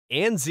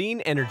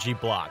Anzene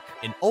Energyblock,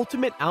 an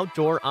ultimate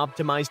outdoor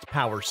optimized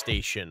power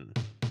station.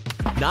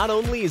 Not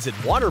only is it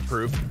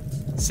waterproof,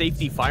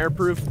 safety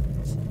fireproof,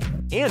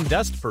 and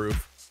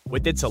dustproof,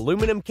 with its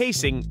aluminum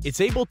casing, it's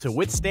able to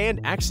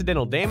withstand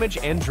accidental damage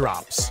and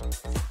drops.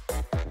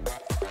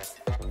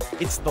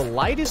 It's the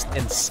lightest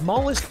and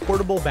smallest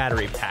portable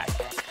battery pack.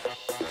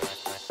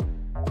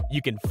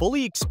 You can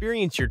fully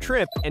experience your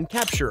trip and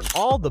capture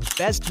all the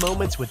best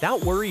moments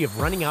without worry of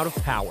running out of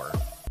power.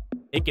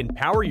 It can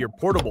power your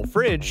portable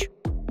fridge,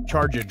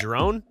 charge a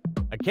drone,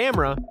 a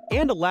camera,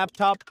 and a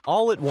laptop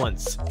all at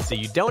once, so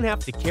you don't have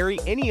to carry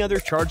any other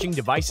charging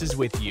devices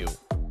with you.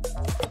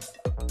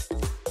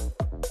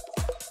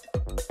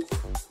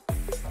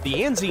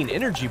 The Anzene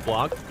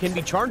Energyblock can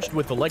be charged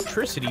with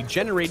electricity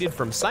generated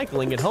from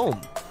cycling at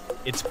home.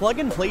 Its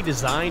plug-and-play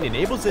design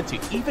enables it to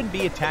even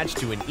be attached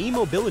to an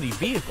e-mobility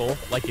vehicle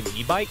like an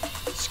e-bike,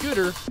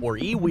 scooter, or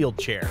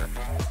e-wheelchair.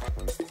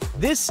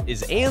 This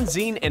is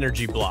Anzene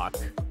Energyblock.